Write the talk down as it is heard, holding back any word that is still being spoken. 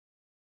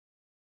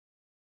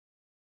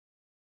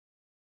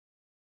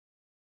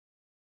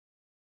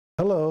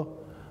Hello,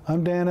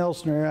 I'm Dan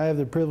Elsener. I have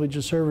the privilege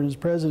of serving as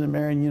president of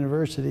Marian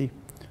University.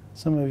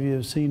 Some of you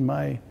have seen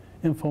my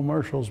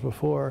infomercials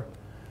before.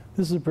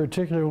 This is a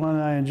particular one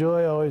I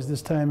enjoy always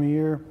this time of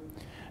year,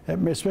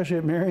 especially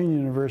at Marian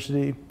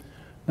University,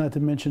 not to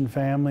mention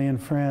family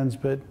and friends,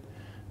 but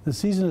the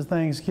season of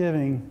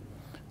Thanksgiving,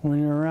 when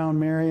you're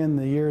around Marian,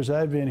 the years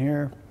I've been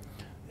here,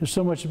 there's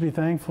so much to be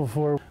thankful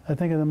for. I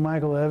think of the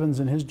Michael Evans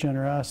and his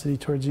generosity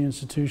towards the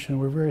institution.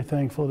 We're very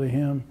thankful to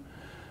him.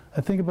 I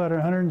think about our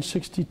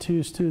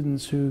 162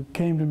 students who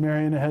came to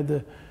Marian and had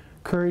the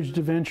courage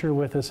to venture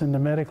with us into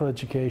medical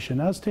education.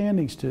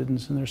 Outstanding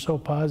students, and they're so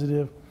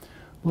positive.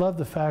 Love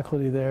the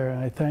faculty there, and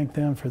I thank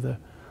them for the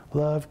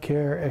love,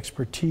 care,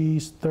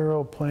 expertise,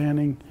 thorough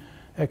planning,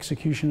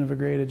 execution of a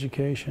great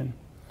education.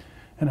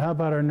 And how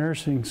about our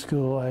nursing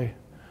school? I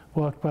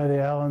walked by the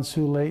Alan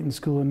Sue Layton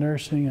School of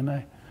Nursing, and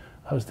I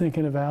was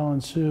thinking of Alan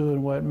Sue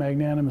and what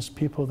magnanimous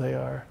people they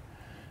are.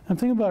 I'm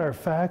thinking about our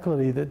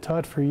faculty that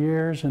taught for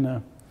years in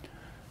a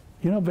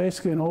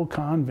basically an old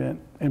convent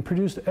and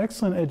produced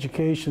excellent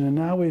education, and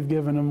now we've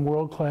given them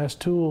world-class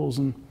tools,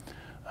 and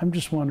I'm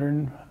just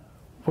wondering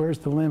where's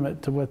the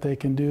limit to what they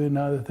can do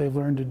now that they've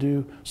learned to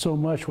do so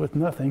much with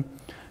nothing.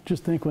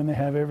 Just think when they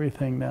have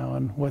everything now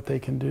and what they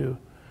can do.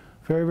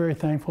 Very, very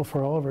thankful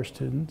for all of our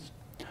students.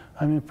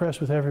 I'm impressed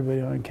with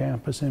everybody on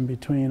campus in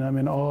between. I'm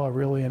in awe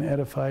really and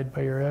edified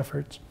by your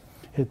efforts.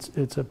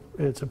 It's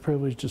a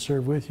privilege to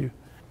serve with you.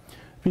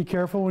 Be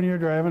careful when you're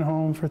driving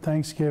home for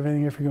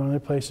Thanksgiving, if you're going to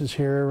places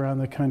here around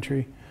the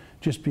country.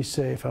 Just be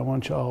safe. I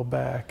want you all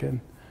back.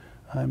 And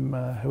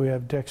we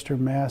have Dexter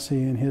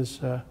Massey and his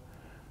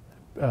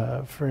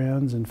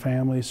friends and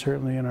family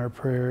certainly in our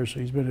prayers.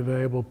 He's been a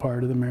valuable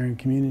part of the Marian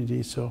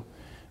community. So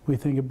we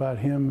think about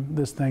him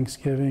this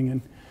Thanksgiving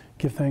and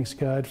give thanks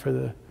God for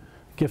the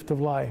gift of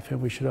life. And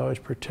we should always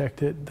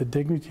protect it. The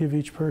dignity of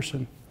each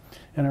person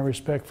and our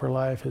respect for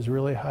life is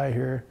really high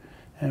here.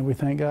 And we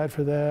thank God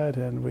for that.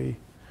 And we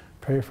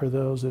pray for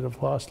those that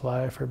have lost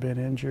life or been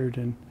injured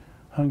and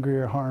hungry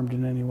or harmed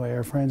in any way.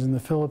 Our friends in the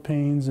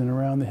Philippines and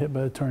around the hit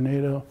by the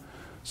tornado.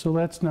 So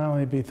let's not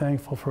only be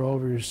thankful for all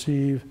we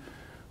receive,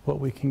 what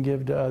we can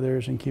give to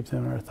others and keep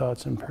them in our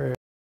thoughts and prayers.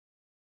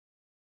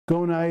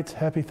 Go Knights,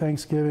 happy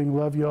Thanksgiving,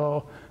 love you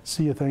all.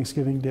 See you at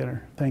Thanksgiving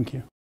dinner. Thank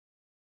you.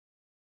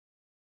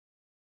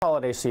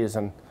 Holiday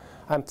season,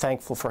 I'm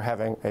thankful for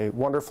having a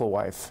wonderful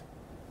wife,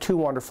 2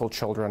 wonderful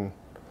children,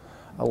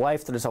 a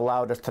life that has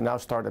allowed us to now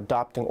start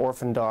adopting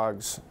orphan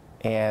dogs,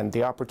 and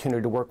the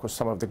opportunity to work with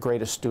some of the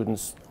greatest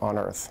students on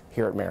earth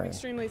here at Marian. I'm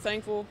extremely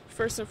thankful,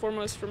 first and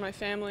foremost, for my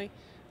family.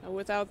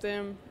 Without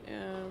them,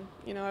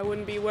 I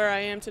wouldn't be where I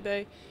am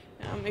today.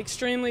 I'm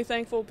extremely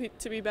thankful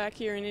to be back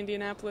here in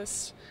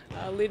Indianapolis,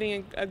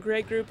 leading a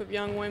great group of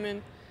young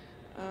women,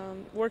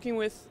 working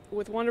with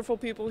wonderful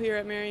people here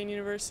at Marian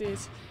University.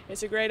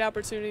 It's a great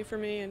opportunity for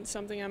me and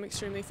something I'm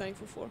extremely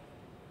thankful for.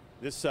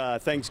 This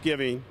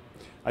Thanksgiving,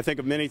 I think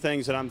of many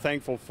things that I'm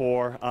thankful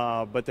for,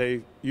 but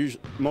they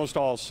most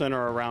all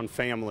center around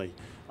family.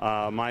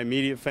 My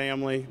immediate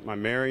family, my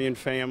Marian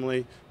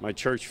family, my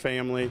church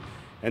family,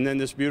 and then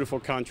this beautiful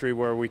country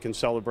where we can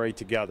celebrate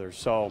together.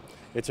 So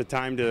it's a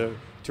time to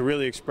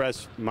really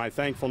express my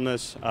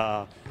thankfulness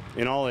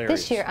in all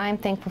areas. This year I'm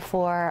thankful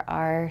for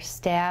our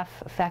staff,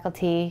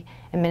 faculty,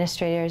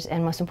 administrators,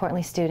 and most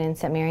importantly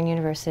students at Marian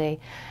University.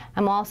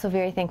 I'm also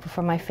very thankful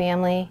for my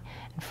family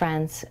and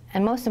friends,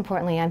 and most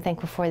importantly I'm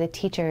thankful for the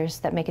teachers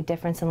that make a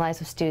difference in the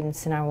lives of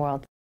students in our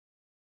world.